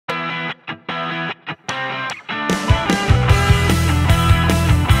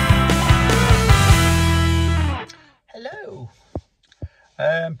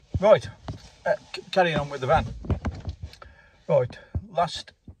Right, carrying on with the van. Right,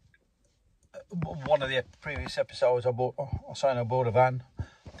 last one of the previous episodes I bought a van. I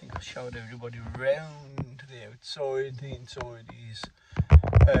think I showed everybody round the outside. The inside is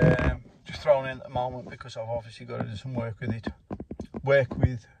just thrown in at the moment because I've obviously got to do some work with it. Work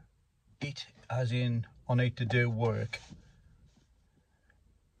with it as in I need to do work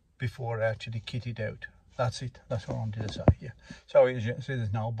before I actually kit it out. That's it. That's what I wanted to say. Yeah. So as you can see,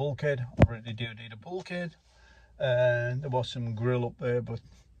 there's no bulkhead. I really do need a bulkhead. And there was some grill up there, but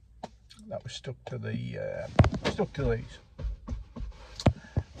that was stuck to the these.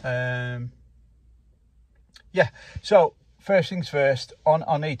 Yeah. So first things first.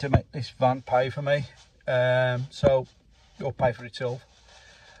 I need to make this van pay for me. So it'll pay for itself.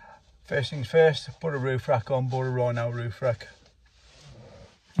 First things first. Put a roof rack on. Bought a Rhino roof rack.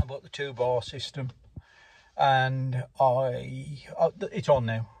 I bought the 2-bar system. And it's on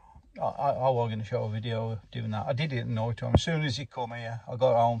now. I was going to show a video of doing that. I did it at night time. As soon as he come here, I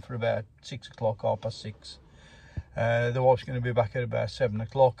got home for about 6 o'clock, 6:30. The wife's going to be back at about 7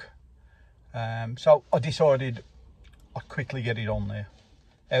 o'clock. So I decided I'd quickly get it on there,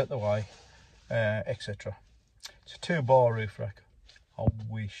 out the way, etc. It's a 2-bar roof rack. I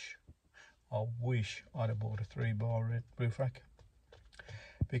wish I'd have bought a 3-bar roof rack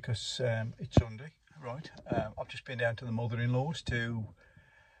because it's Sunday. Right, I've just been down to the mother-in-law's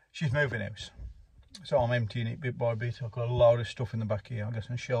she's moving house, so I'm emptying it bit by bit. I've got a load of stuff in the back here. I've got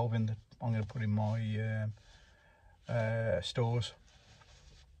some shelving that I'm going to put in my stores.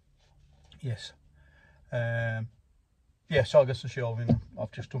 Yes, so I've got some shelving.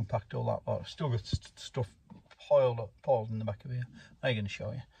 I've just unpacked all that, but I've still got stuff piled in the back of here. I'm going to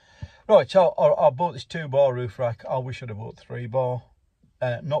show you. Right, so I bought this 2-bar roof rack. I wish I'd have bought 3-bar.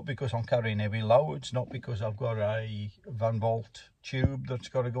 Not because I'm carrying heavy loads, not because I've got a Van Volt tube that's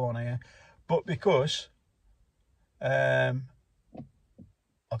got to go on here, but because I've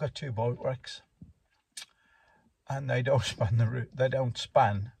got 2 boat racks and they don't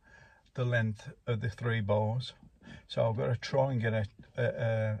span the length of the 3 bars. So I've got to try and get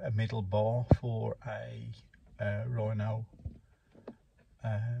a middle bar for a Rhino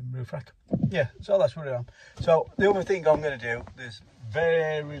roof rack. Yeah, so that's what I am. So the other thing I'm going to do, there's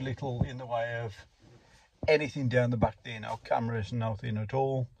very little in the way of anything down the back there, no cameras, nothing at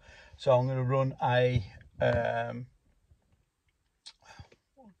all. So I'm going to run a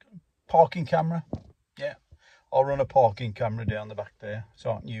parking camera. Yeah, I'll run a parking camera down the back there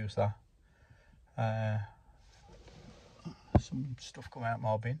so I can use that. Some stuff come out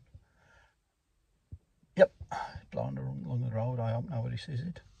my bin. Yep, blowing along the road. I hope nobody sees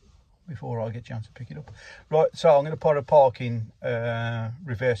it before I get a chance to pick it up. Right, so I'm going to put a parking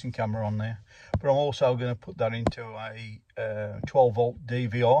reversing camera on there, but I'm also going to put that into a 12-volt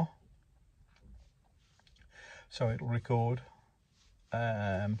DVR, so it'll record.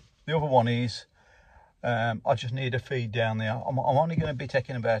 The other one is I just need a feed down there. I'm only going to be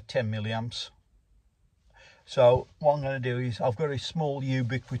taking about 10 milliamps. So what I'm going to do is I've got a small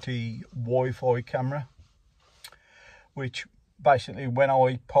Ubiquiti Wi-Fi camera, which basically when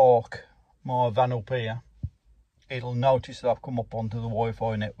I park my van up here, it'll notice that I've come up onto the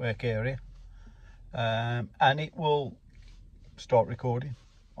Wi-Fi network area, and it will start recording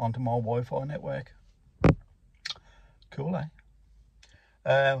onto my Wi-Fi network. Cool,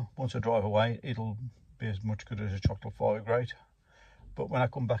 eh? Once I drive away, it'll be as much good as a chocolate fire grate, but when I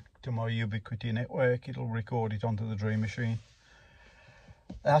come back to my Ubiquiti network, it'll record it onto the Dream Machine.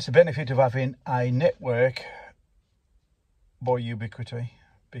 That's the benefit of having a network by Ubiquiti,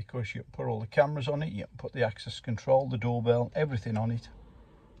 because you can put all the cameras on it, you can put the access control, the doorbell, everything on it.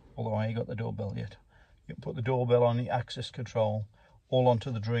 Although I ain't got the doorbell yet. You can put the doorbell on, the access control, all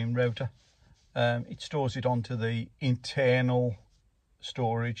onto the Dream router. It stores it onto the internal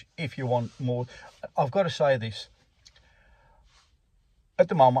storage if you want more. I've got to say this. At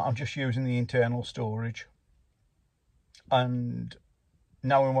the moment, I'm just using the internal storage. And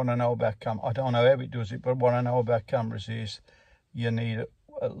knowing what I know about I don't know how it does it, but what I know about cameras is you need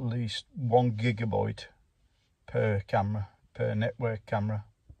at least 1 gigabyte per camera, per network camera.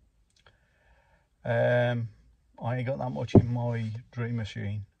 I ain't got that much in my Dream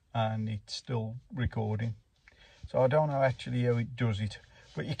Machine and it's still recording. So I don't know actually how it does it,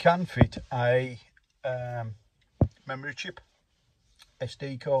 but you can fit a memory chip,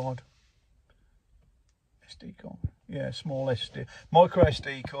 SD card, yeah, small micro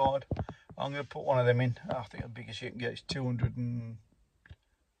SD card. I'm going to put one of them in. I think the biggest you can get is 200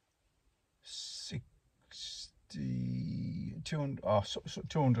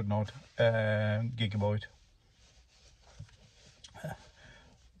 odd gigabyte.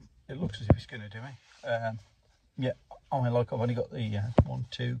 looks as if it's going to do me. Yeah, I mean, like, I've only got the 1,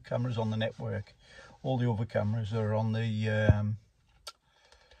 2 cameras on the network. All the other cameras are on the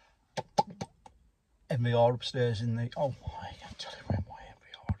MVR upstairs in the... Oh, I can't tell you where my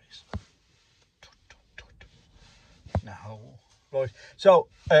MVR is. No. Right, so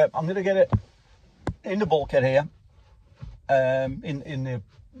I'm going to get it in the bulkhead here, in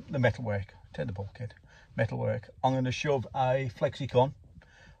the metalwork. Take the bulkhead, metalwork. I'm going to shove a Flexicon.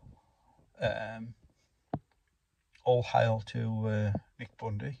 All hail to Nick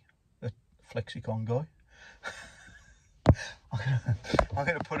Bundy, the Flexicon guy. I'm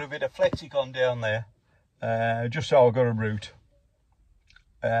going to put a bit of Flexicon down there, just so I've got a route,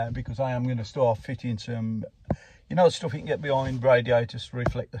 because I am going to start fitting some, you know, stuff you can get behind radiators to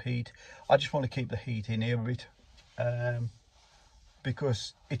reflect the heat. I just want to keep the heat in here a bit,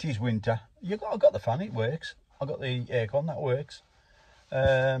 because it is winter. I've got the fan, it works. I've got the aircon, that works.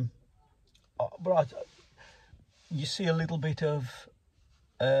 But you see a little bit of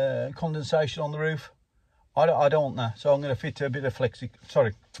condensation on the roof. I don't want that, so I'm going to fit a bit of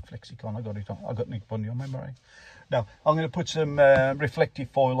Flexicon. I got it on. I got Nick Bundy on my memory. Now I'm going to put some reflective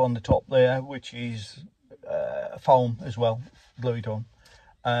foil on the top there, which is foam as well. Glue it on,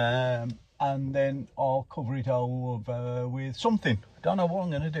 and then I'll cover it over with something. Don't know what I'm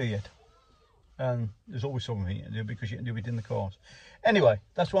going to do yet. And there's always something to do, because you can do it in the cars. Anyway,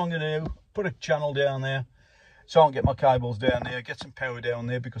 that's what I'm going to do. Put a channel down there, so I can get my cables down there, get some power down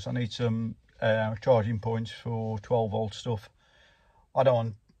there, because I need some charging points for 12-volt stuff. I don't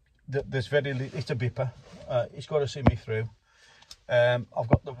want, there's very little, it's a bipper, it's got to see me through. I've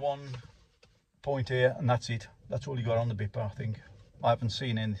got the 1 point here, and that's it. That's all you got on the bipper, I think. I haven't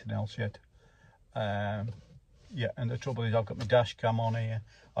seen anything else yet. Yeah, and the trouble is, I've got my dash cam on here,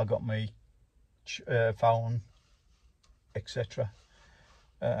 I've got my phone, etc.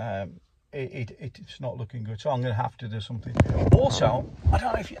 It's not looking good, so I'm going to have to do something. Also, I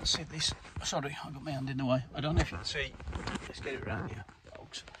don't know if you can see this. Sorry, I got my hand in the way. I don't know if you can see. Let's get it around here,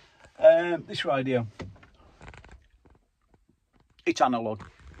 folks. This radio, it's analog.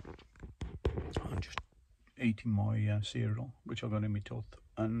 I'm just eating my cereal, which I got in my tooth,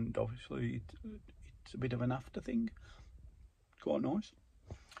 and obviously it's a bit of an after thing. Quite nice.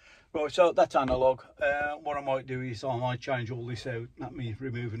 Right, so that's analog. What I might do is I might change all this out. That means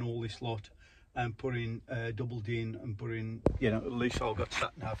removing all this lot and putting double DIN and putting, you know, at least I've got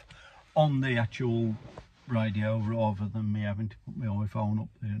sat nav on the actual radio, rather than me having to put my iPhone up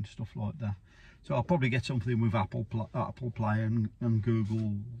there and stuff like that. So I'll probably get something with Apple Play and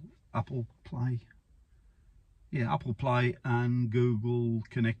Google Apple Play. Yeah, Apple Play and Google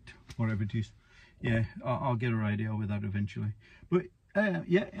Connect, whatever it is. Yeah, I'll get a radio with that eventually. But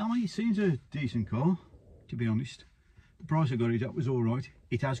yeah, I mean, it seems a decent car, to be honest. The price I got it at was all right.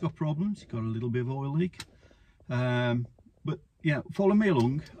 It has got problems. It's got a little bit of oil leak. But yeah, follow me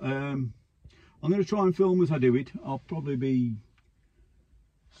along. I'm going to try and film as I do it. I'll probably be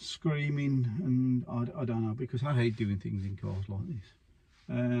screaming, and I don't know, because I hate doing things in cars like this.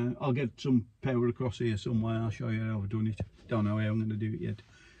 I'll get some power across here somewhere. I'll show you how I've done it. Don't know how I'm going to do it yet.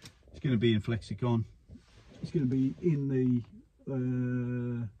 It's going to be in Flexicon. It's going to be in the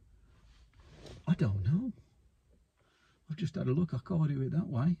I don't know. I've just had a look. I can't do it that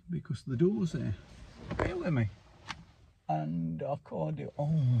way because the door's there. Bear with me. And I can't do it.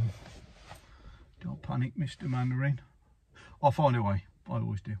 Oh, don't panic, Mr. Mandarin. I'll find a way. I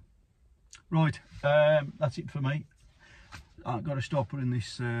always do. Right, that's it for me. I've got to start putting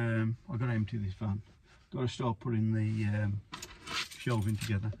this. I've got to empty this van. Got to start putting the shelving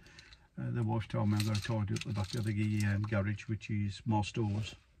together. The wife told me I've got to tidy up the back of the garage, which is my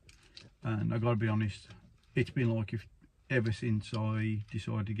stores. And I've got to be honest, it's been like ever since I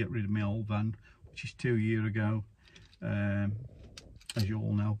decided to get rid of my old van, which is 2 years ago. As you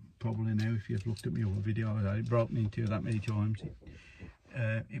all know, probably now, if you've looked at my other video, it broke me into that many times.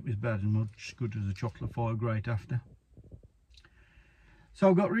 It was bad and much good as a chocolate fire grate after. So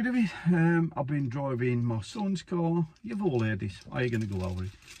I got rid of it. I've been driving my son's car. You've all heard this. Are you going to go over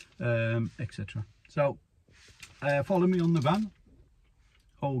it? Etc. So follow me on the van.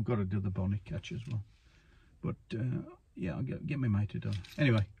 Oh, got to do the bonnet catch as well. But yeah, I'll get my mate to do it.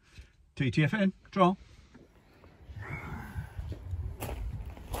 Anyway, TTFN, draw.